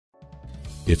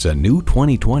It's a new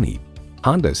 2020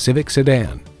 Honda Civic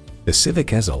Sedan. The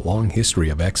Civic has a long history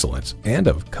of excellence and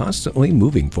of constantly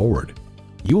moving forward.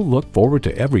 You'll look forward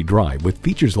to every drive with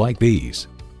features like these: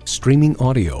 streaming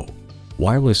audio,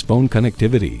 wireless phone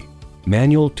connectivity,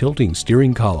 manual tilting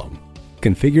steering column,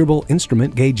 configurable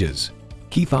instrument gauges,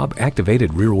 key fob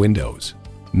activated rear windows,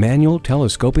 manual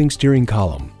telescoping steering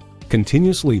column,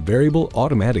 continuously variable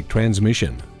automatic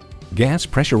transmission, gas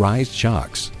pressurized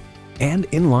shocks, and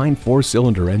inline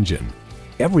 4-cylinder engine.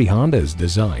 Every Honda is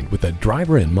designed with the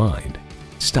driver in mind.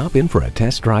 Stop in for a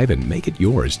test drive and make it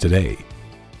yours today.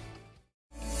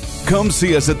 Come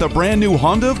see us at the brand new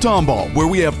Honda of Tomball, where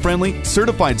we have friendly,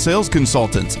 certified sales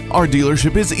consultants. Our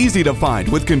dealership is easy to find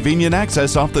with convenient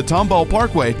access off the Tomball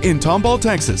Parkway in Tomball,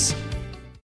 Texas.